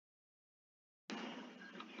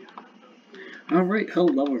Alright,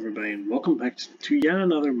 hello everybody, and welcome back to yet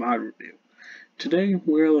another mod review. Today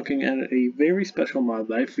we're looking at a very special mod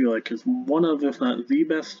that I feel like is one of, if not the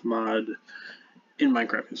best mod in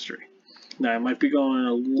Minecraft history. Now I might be going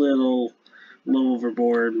a little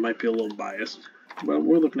overboard, might be a little biased, but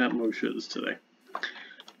we're looking at Shiz today.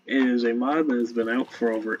 It is a mod that has been out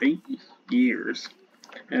for over 8 years,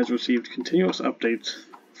 and has received continuous updates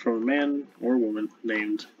from a man or woman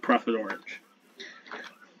named Prophet Orange.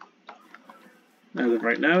 As of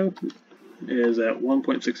right now, it is at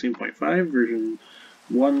 1.16.5, version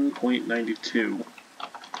 1.92.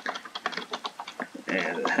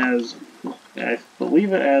 And it has, I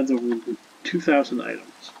believe it adds over 2,000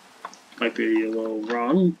 items. Might be a little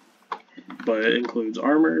wrong, but it includes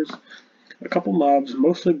armors, a couple mobs,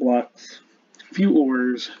 mostly blocks, a few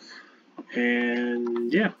ores,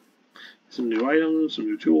 and yeah, some new items, some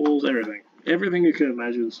new tools, everything. Everything you can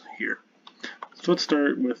imagine is here. So let's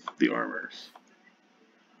start with the armors.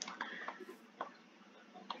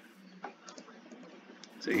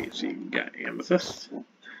 So you got amethyst,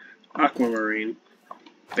 aquamarine,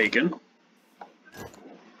 bacon,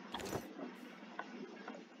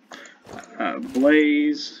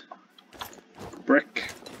 blaze,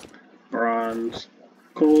 brick, bronze,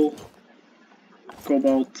 coal,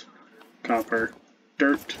 cobalt, copper,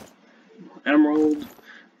 dirt, emerald,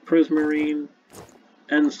 prismarine,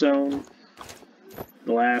 endstone,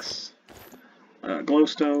 glass,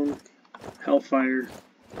 glowstone, hellfire,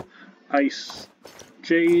 ice,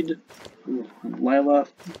 jade, lila,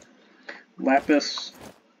 lapis,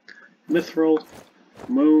 mithril,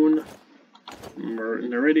 moon,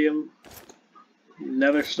 neridium,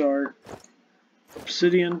 netherstar,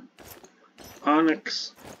 obsidian,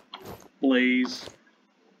 onyx, blaze,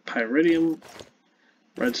 pyridium,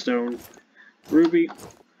 redstone, ruby,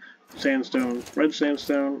 sandstone, red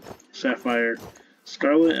sandstone, sapphire,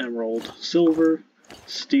 scarlet emerald, silver,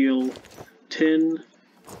 steel, tin,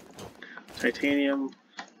 titanium,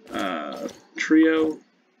 trio,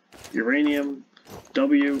 uranium,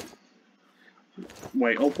 W,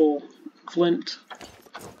 white opal, flint,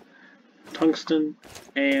 tungsten,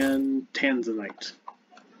 and tanzanite.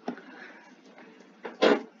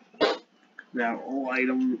 Now,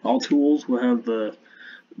 all tools will have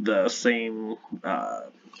the same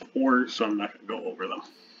ores, so I'm not going to go over them.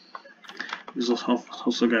 There's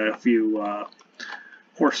also got a few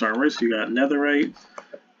horse armors. You got netherite,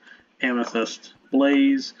 amethyst,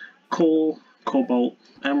 blaze, coal, cobalt,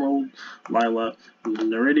 emerald, lila,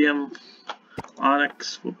 neridium,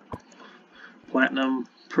 onyx, platinum,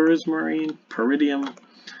 prismarine, peridium,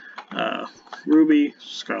 ruby,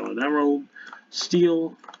 scarlet emerald,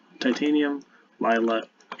 steel, titanium, lila,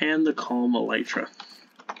 and the calm elytra.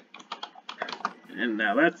 And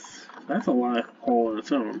now that's a lot all on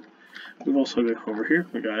its own. We've also got over here,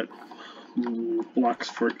 we got blocks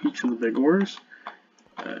for each of the big ores.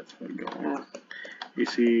 That's what go on. You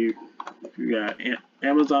see, you got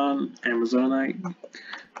Amazonite,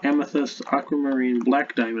 amethyst, aquamarine,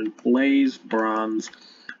 black diamond, blaze, bronze,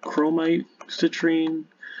 chromite, citrine,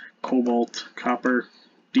 cobalt, copper,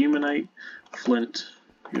 demonite, flint.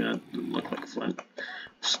 Yeah, doesn't look like flint.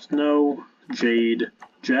 Snow, jade,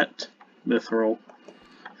 jet, mithril,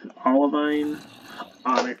 olivine,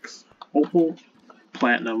 onyx, opal,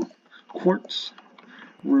 platinum, quartz,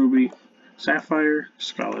 ruby, sapphire,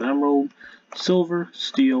 scarlet emerald, silver,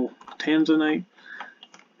 steel, tanzanite,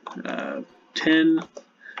 tin,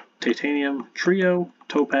 titanium, trio,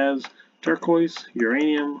 topaz, turquoise,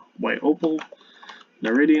 uranium, white opal,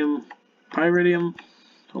 neridium, pyridium,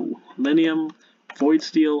 linium, void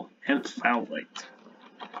steel, and phthallite.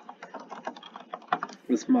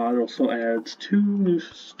 This mod also adds 2 new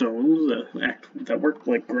stones that work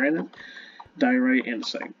like granite, diorite, and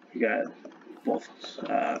andesite. You got both.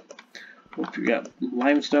 You got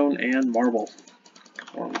limestone and marble,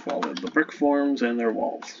 along with all of the brick forms and their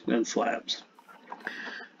walls and slabs.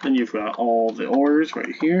 Then you've got all the ores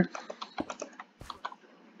right here.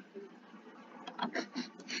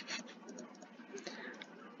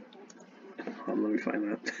 Let me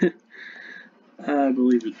find that. I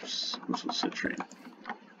believe this was citrine.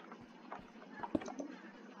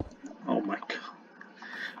 Oh my god.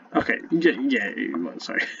 Okay, yeah,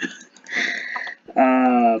 sorry.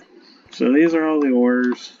 So these are all the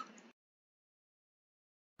ores.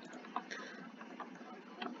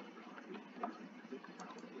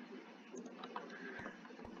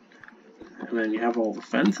 And then you have all the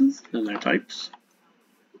fences and their types.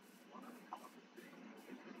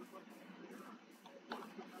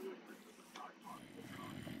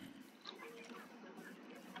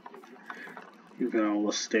 You've got all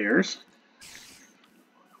the stairs.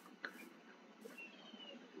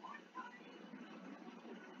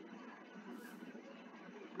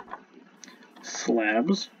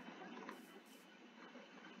 slabs,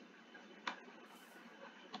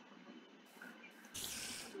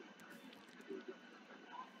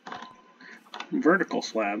 vertical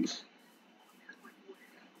slabs,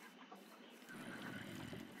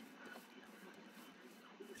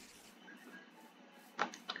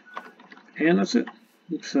 and that's it.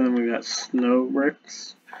 So then we got snow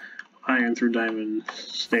bricks, iron through diamond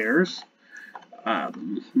stairs,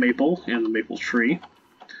 maple and the maple tree.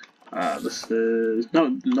 This is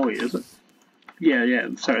no, wait, is it? Yeah.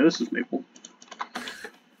 Sorry, this is maple.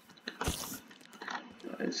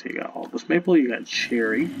 So you got all this maple. You got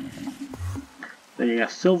cherry. Then you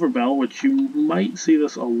got silver bell, which you might see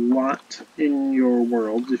this a lot in your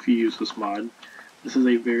worlds if you use this mod. This is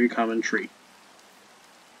a very common tree.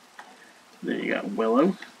 Then you got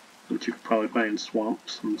willow, which you could probably find in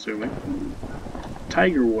swamps, I'm assuming.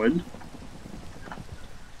 Tiger wood.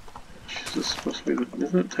 Is this supposed to be the,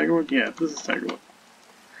 isn't it tiger wood? Yeah, this is tiger wood.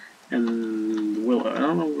 And willow, I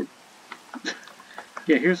don't know.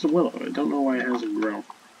 Yeah, here's the willow. I don't know why it hasn't grown.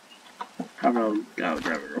 How about I'll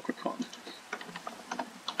grab it real quick, hold on.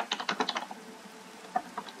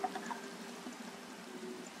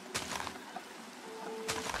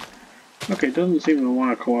 Okay, it doesn't seem to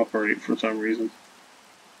want to cooperate for some reason.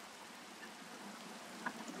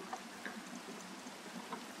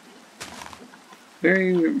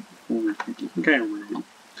 Very kind of rude.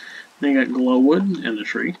 Then you got glowwood and the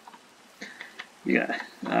tree. You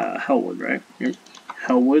got hellwood, right?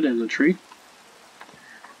 Hellwood and the tree.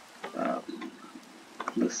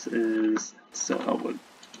 This is still hellwood.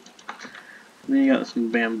 Then you got some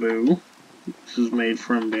bamboo. This is made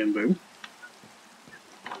from bamboo.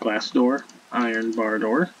 Glass door, iron bar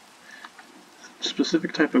door.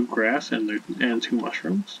 Specific type of grass and 2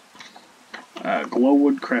 mushrooms.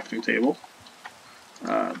 Glowwood crafting table.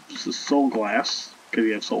 This is soul glass, because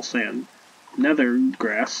you have soul sand. Nether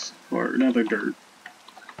grass, or nether dirt.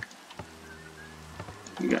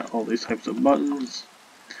 You got all these types of buttons.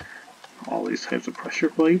 All these types of pressure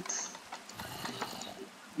plates.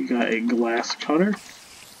 You got a glass cutter.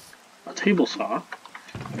 A table saw.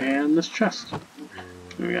 And this chest.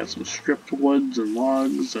 And we got some stripped woods and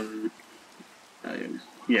logs and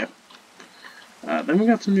yeah. Then we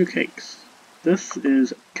got some new cakes. This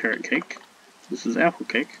is carrot cake. This is apple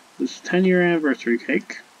cake. This is 10-year anniversary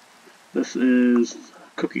cake. This is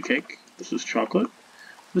cookie cake. This is chocolate.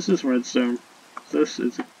 This is redstone. This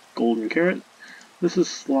is golden carrot. This is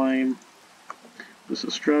slime. This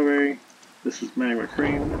is strawberry. This is magma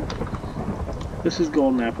cream. This is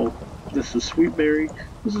golden apple. This is sweet berry.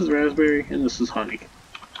 This is raspberry, and this is honey.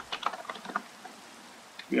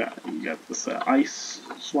 You got this ice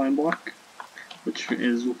slime block, which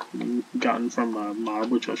is gotten from a mod,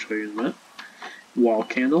 which I'll show you in a minute. Wall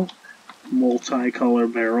candle, multi-color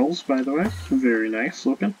barrels, by the way, very nice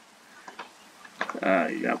looking.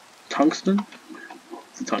 You got tungsten.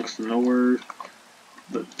 It's a tungsten ore,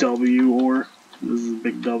 the W ore. This is a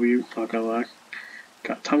big W, not gonna lie.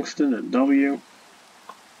 Got tungsten and W.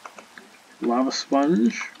 Lava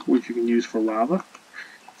sponge, which you can use for lava.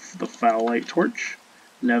 The phthallite torch.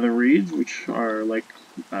 Nether reeds, which are like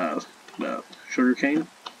sugar cane.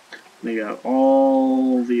 They got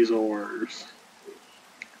all these ores.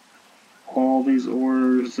 All these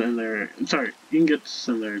ores and their ingots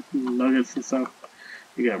and their nuggets and stuff.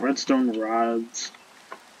 You got redstone rods,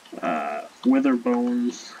 wither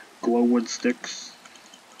bones, glowwood sticks.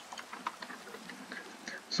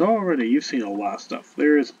 So already you've seen a lot of stuff.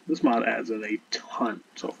 This mod adds in a ton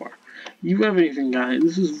so far. You haven't even gotten,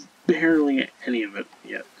 this is barely any of it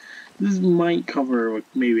yet. This might cover like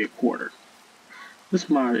maybe a quarter. This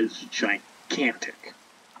mod is gigantic.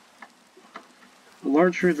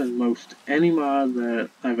 Larger than most any mod that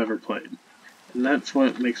I've ever played. And that's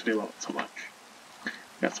what makes me love it so much.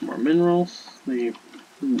 Got some more minerals, and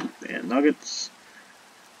nuggets.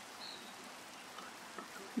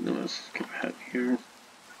 Let's skip ahead here.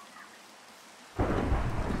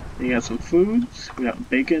 You got some foods. We got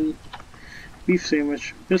bacon, beef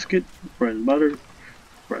sandwich, biscuit, bread and butter,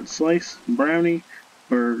 bread slice, brownie,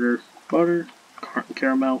 burger, butter,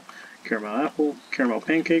 caramel, caramel apple, caramel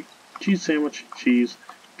pancake, cheese sandwich, cheese,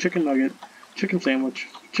 chicken nugget, chicken sandwich,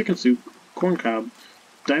 chicken soup, corn cob,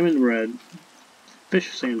 diamond bread,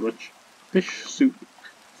 fish sandwich, fish soup,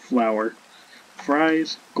 flour,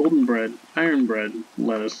 fries, golden bread, iron bread,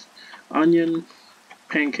 lettuce, onion,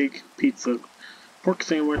 pancake, pizza, pork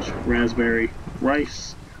sandwich, raspberry,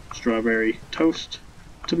 rice, strawberry, toast,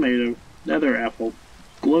 tomato, nether apple,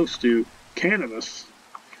 glow stew, cannabis,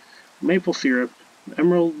 maple syrup,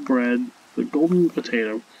 emerald bread, the golden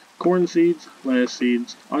potato, corn seeds, lettuce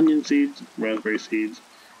seeds, onion seeds, raspberry seeds,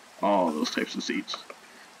 all those types of seeds.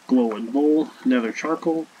 Glowwood bowl, nether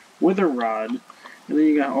charcoal, wither rod, and then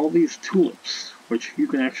you got all these tulips, which you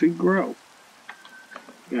can actually grow.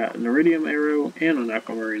 You got an iridium arrow and an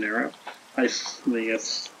aquamarine arrow. Ice, I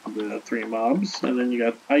guess, the 3 mobs, and then you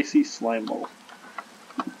got icy slime ball.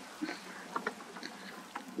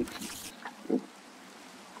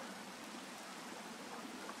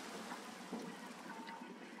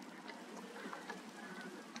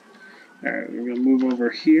 Alright, we're going to move over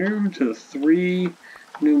here to the 3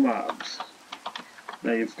 new mobs.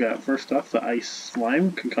 Now you've got, first off, the ice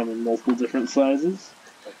slime, can come in multiple different sizes.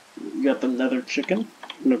 You got the nether chicken,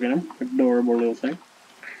 look at him, adorable little thing.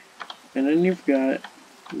 And then you've got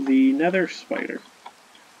the nether spider.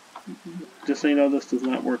 Just so you know, this does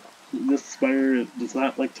not work, this spider does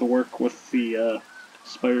not like to work with the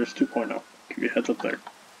spiders 2.0. Give you a heads up there.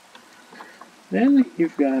 Then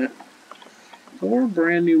you've got 4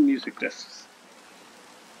 brand new music discs.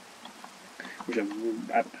 Which I'm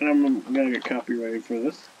gonna get copyrighted for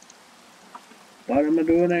this, but I'm gonna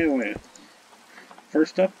do it anyway.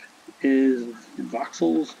 First up is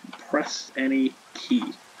Voxel's Press Any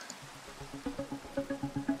Key.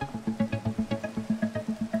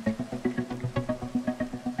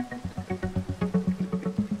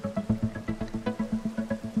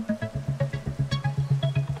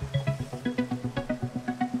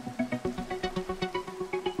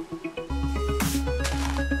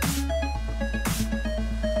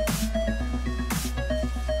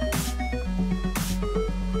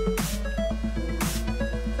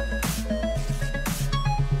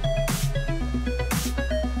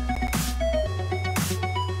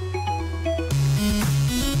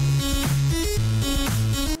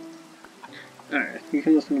 Alright, you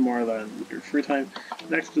can listen to more of that in your free time.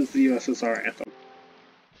 Next is the USSR anthem.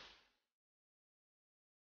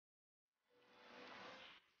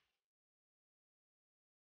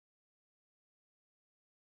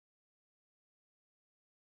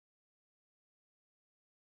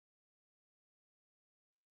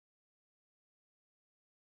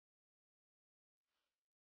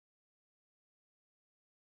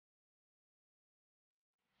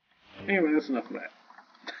 Anyway, that's enough of that.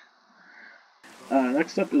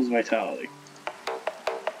 Next up is Vitality.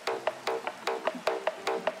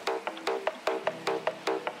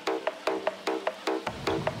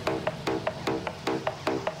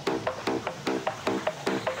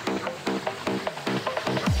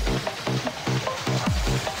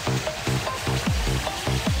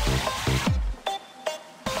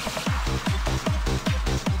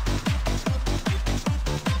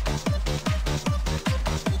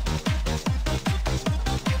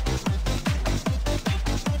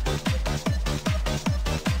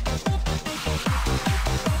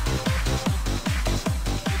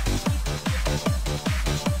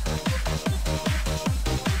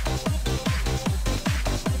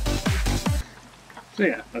 So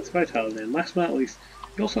yeah, that's Vitality, and last but not least,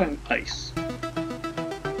 you also have Ice.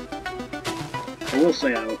 I will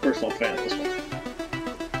say I'm a personal fan of this one.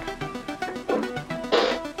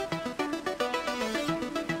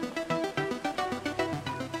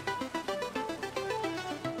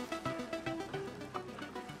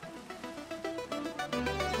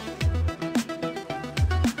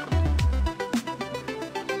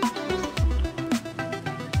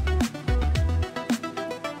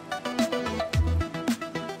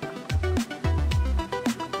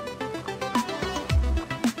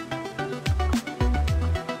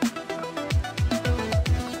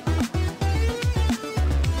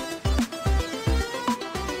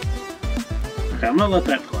 Okay, I'm gonna let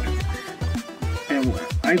that play. And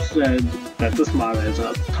I said that this mod has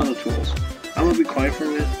a ton of tools. I'm gonna be quiet for a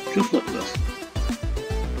minute. Just look at this.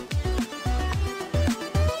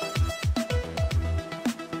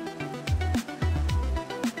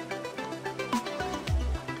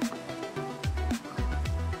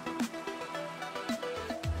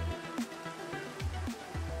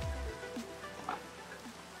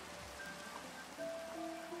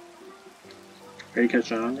 Are you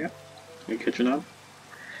catching on yet? Are you catching on?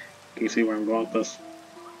 Can you see where I'm going with this?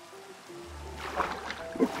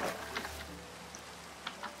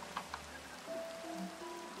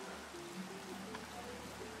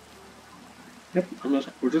 Yep,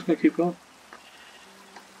 we're just gonna keep going.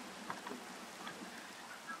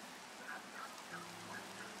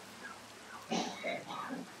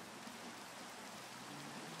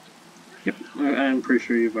 Yep, I'm pretty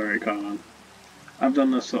sure you've already caught on. I've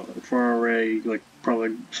done this for already, like,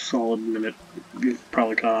 probably a solid minute. You've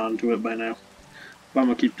probably caught on to it by now. But I'm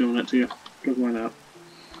gonna keep doing it to you, because why not?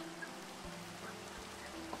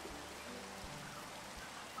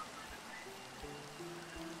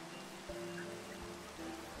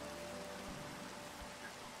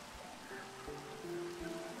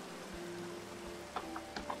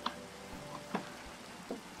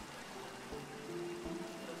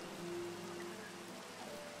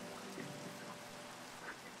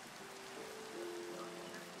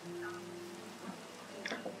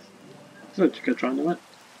 So did you catch on to that?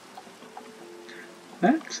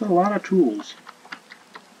 That's a lot of tools.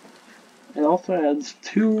 It also adds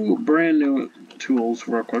 2 brand new tools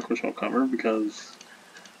real quick, which I'll cover because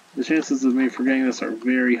the chances of me forgetting this are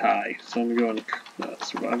very high. So I'm going to go and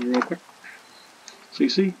survive real quick. So you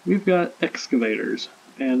see, we've got excavators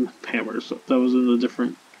and hammers. So that was in a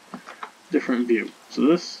different view. So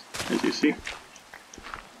this, as you see,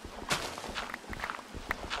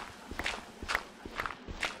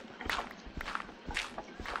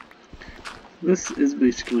 this is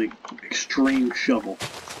basically extreme shovel.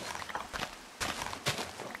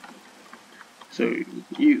 So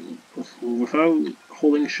you, without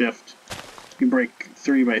holding shift, you break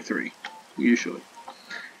 3 by 3 usually.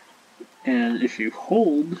 And if you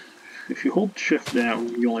hold shift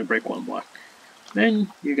down, you only break 1 block.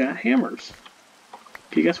 Then you got hammers.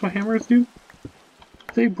 Can you guess what hammers do?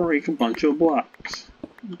 They break a bunch of blocks.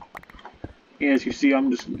 As you see,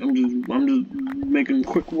 I'm just making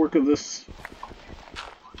quick work of this.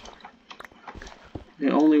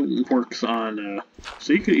 It only works on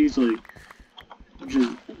so you could easily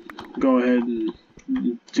just go ahead and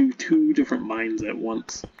do 2 different mines at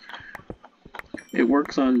once. It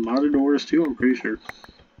works on modded doors too, I'm pretty sure.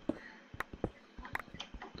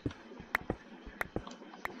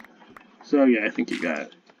 So yeah, I think you got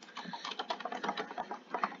it.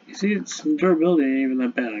 You see, its durability ain't even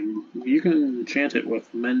that bad. You can enchant it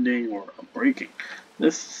with mending or breaking.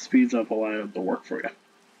 This speeds up a lot of the work for you.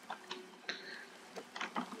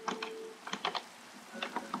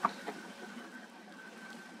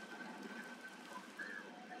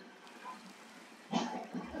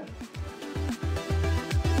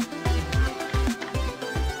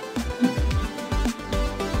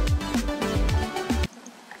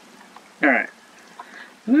 Alright,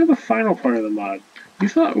 and now the final part of the mod. You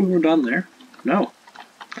thought we were done there? No.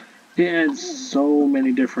 It adds so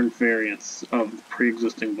many different variants of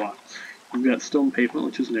pre-existing blocks. You've got stone pavement,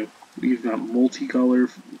 which is new. You've got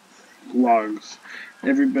multicolored logs.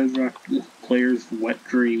 Every Bedrock player's wet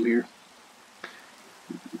dream here.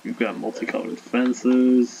 You've got multicolored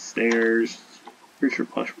fences, stairs, pressure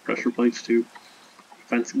plates too,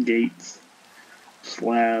 fence gates,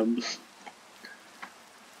 slabs,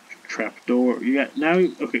 trapdoor. You got now.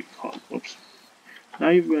 Okay, hold on, whoops. Now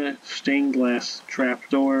you've got stained glass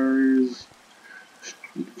trapdoors,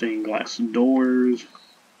 stained glass doors,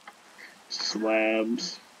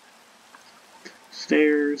 slabs,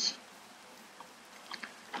 stairs,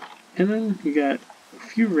 and then you got a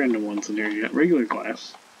few random ones in here. You got regular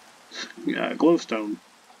glass, glowstone,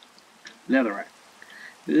 netherite.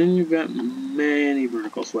 And then you've got many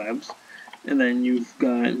vertical slabs. And then you've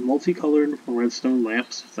got multicolored redstone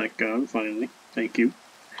lamps. Thank God, finally. Thank you.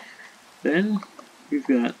 Then you've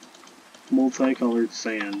got multicolored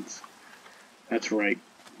sands. That's right.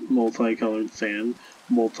 Multicolored sand.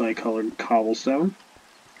 Multicolored cobblestone.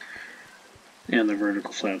 And the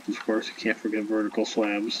vertical slabs, of course. You can't forget vertical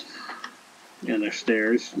slabs. And their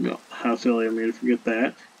stairs. No, how silly of me to forget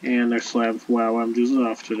that. And their slabs. Wow, I'm just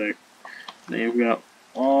off today. Then you've got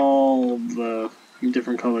all the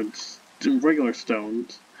different colored regular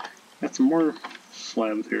stones. Got some more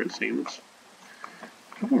slabs here, it seems.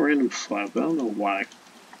 A couple random slabs. I don't know why.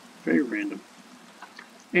 Very random.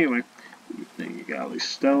 Anyway, then you got all these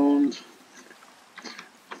stones,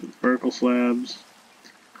 vertical slabs,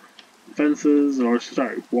 fences, or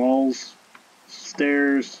sorry, walls,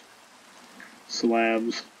 stairs,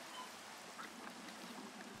 slabs,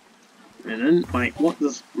 and then one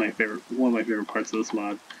of my favorite parts of this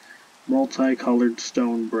mod: multicolored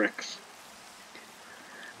stone bricks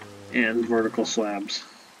and vertical slabs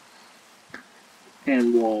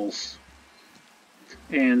and walls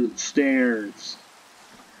and stairs.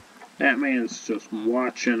 That man's just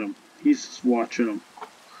watching them. He's just watching them.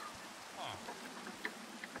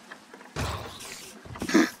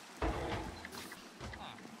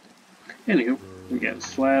 Anywho, we got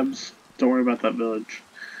slabs. Don't worry about that village.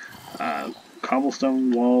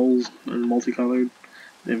 Cobblestone walls and multicolored.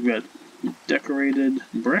 They've got decorated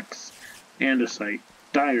bricks, andesite,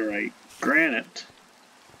 diorite, granite,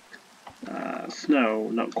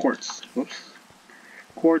 quartz. Whoops.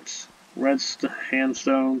 Quartz,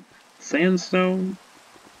 sandstone,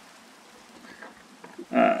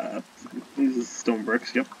 these are stone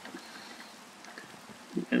bricks, yep.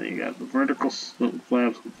 And then you got the vertical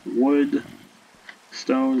slabs with wood,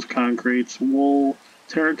 stones, concretes, wool,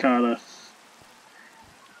 terracotta,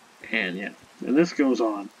 and yeah. And this goes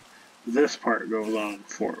on. This part goes on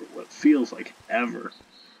for what feels like ever.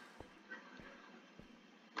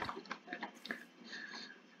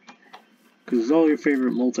 Because it's all your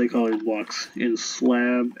favorite multicolored blocks in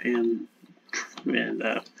slab and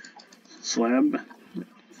slab,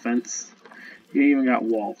 fence. You even got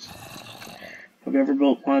walls. Have you ever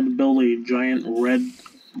wanted to build a giant red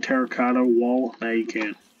terracotta wall? Now you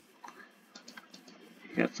can.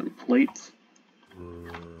 You got some plates.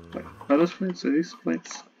 Wait, are those plates? Are these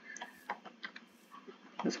plates?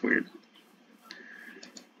 That's weird.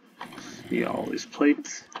 You got all these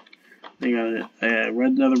plates. You got a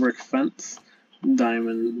red nether brick fence,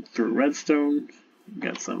 diamond through redstone. You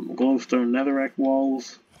got some glowstone netherrack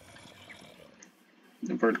walls,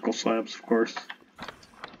 and vertical slabs, of course.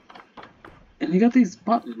 And you got these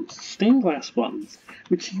buttons, stained glass buttons,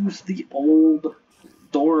 which use the old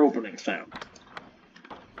door opening sound.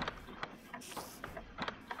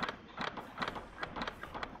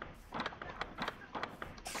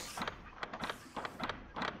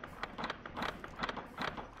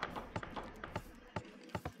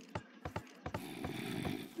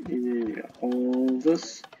 And then you got all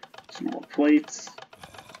this, some more plates.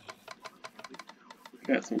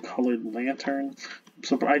 You got some colored lanterns.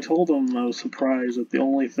 So I told them I was surprised that the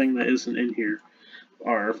only thing that isn't in here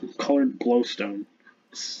are colored glowstone.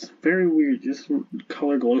 It's very weird, just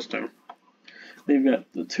colored glowstone. They've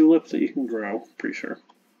got the tulips that you can grow, pretty sure.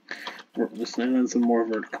 And then some more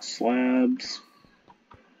vertical slabs.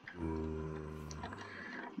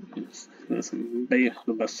 There's some the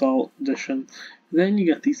basalt edition. Then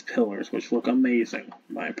you got these pillars, which look amazing,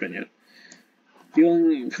 in my opinion. The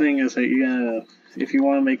only thing is that you gotta, if you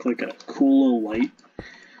want to make like a cool little light,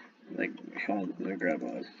 like, hold on, let me grab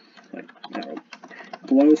a, like,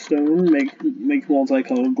 glowstone, make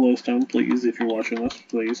multicolored glowstone, please, if you're watching this,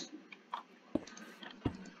 please.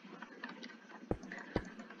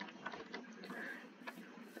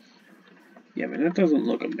 Yeah, I mean, that doesn't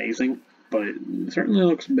look amazing, but it certainly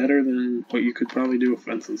looks better than what you could probably do with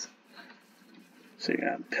fences. So you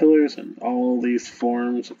got pillars and all these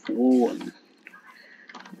forms of wool, and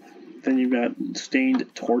then you've got stained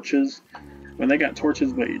torches. When they got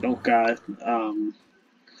torches, but you don't got,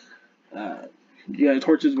 you got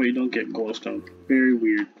torches, but you don't get glowstone. Very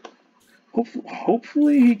weird.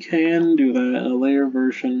 Hopefully he can do that in a later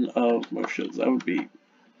version of Shiz. That would be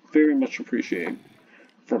very much appreciated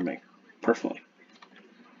for me, personally.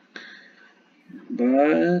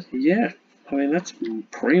 But yeah, I mean, that's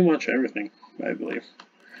pretty much everything, I believe.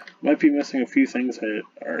 Might be missing a few things that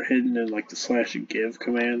are hidden in like the /give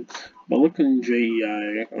command, but looking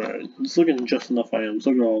JEI, it's looking just enough items.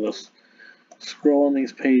 Look at all this. Scroll on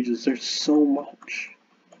these pages, there's so much.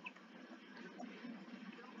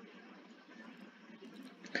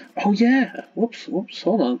 Oh yeah, whoops,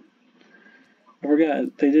 hold on. I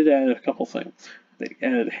forgot, they did add a couple things. They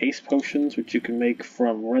added haste potions, which you can make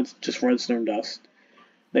from just redstone dust.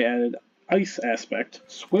 They added ice aspect,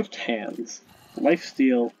 swift hands,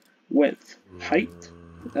 lifesteal, width, height,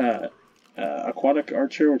 aquatic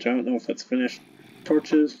archer, which I don't know if that's finished,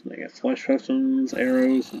 torches, they got flesh potions,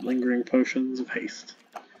 arrows, and lingering potions of haste.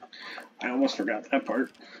 I almost forgot that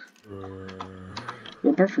part. But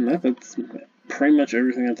apart from that, that's pretty much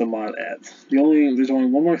everything that the mod adds. There's only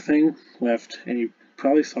one more thing left, and you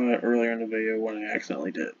probably saw it earlier in the video when I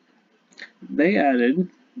accidentally did it. They added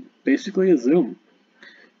basically a zoom.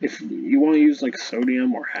 If you want to use like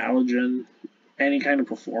sodium or halogen, any kind of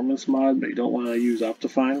performance mod, but you don't want to use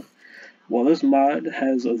Optifine, well, this mod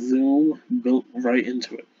has a zoom built right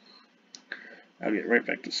into it. I'll get right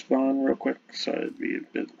back to spawn real quick so it'd be a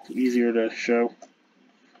bit easier to show.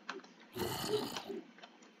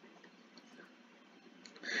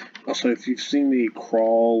 Also, if you've seen me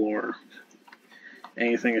crawl or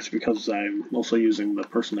anything, it's because I'm also using the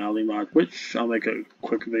personality mod, which I'll make a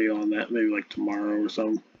quick video on that maybe like tomorrow or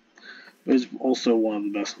something. It's also one of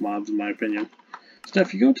the best mods in my opinion. So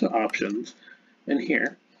if you go to options, in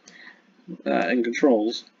here, in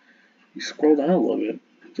controls, you scroll down a little bit,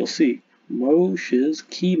 you'll see Shiz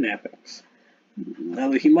key mappings.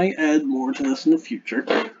 Now he might add more to this in the future,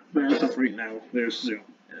 but as of right now, there's zoom.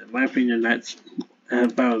 In my opinion, that's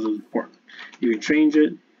about as important. You can change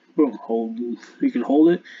it, boom, you can hold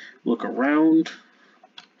it, look around.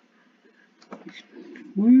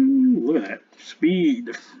 Woo, look at that,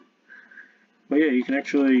 speed. But yeah, you can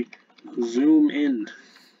actually zoom in,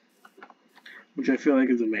 which I feel like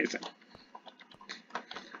is amazing.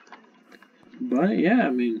 But yeah,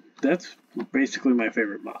 I mean, that's basically my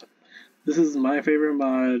favorite mod. This is my favorite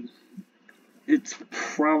mod. It's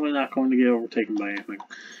probably not going to get overtaken by anything.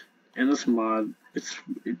 And this mod, it's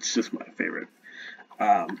just my favorite.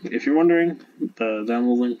 If you're wondering, the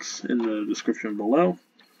download links in the description below.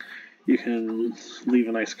 You can leave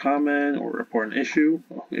a nice comment or report an issue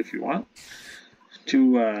if you want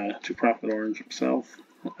to Prophet Orange himself.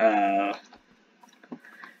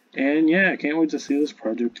 And yeah, I can't wait to see this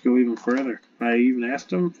project go even further. I even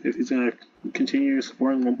asked him if he's going to continue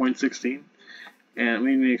supporting 1.16, and it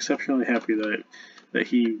made me exceptionally happy that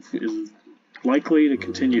he is likely to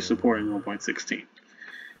continue supporting 1.16.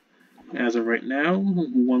 As of right now,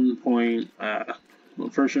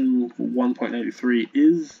 version 1.93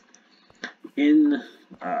 is in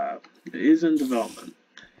development,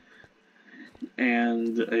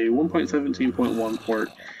 and a 1.17.1 port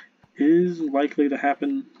is likely to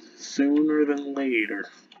happen sooner than later.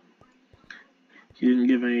 He didn't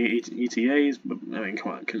give any ETAs, but I mean,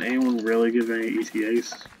 come on, can anyone really give any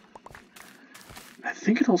ETAs? I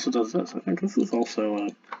think it also does this. I think this is also a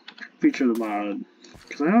feature of the mod,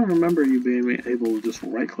 because I don't remember you being able to just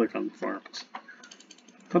right-click on farms. I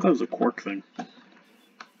thought that was a quirk thing.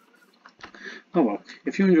 Oh well,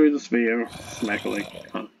 if you enjoyed this video, smack a like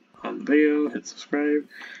on the video, hit subscribe,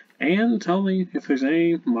 and tell me if there's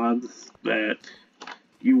any mods that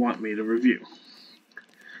you want me to review.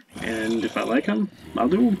 And if I like them, I'll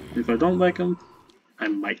do them. If I don't like them, I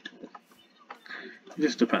might. It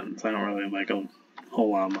just depends. I don't really like a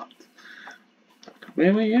whole lot of mods. But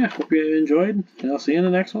anyway, yeah, hope you enjoyed, and I'll see you in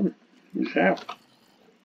the next one. Ciao.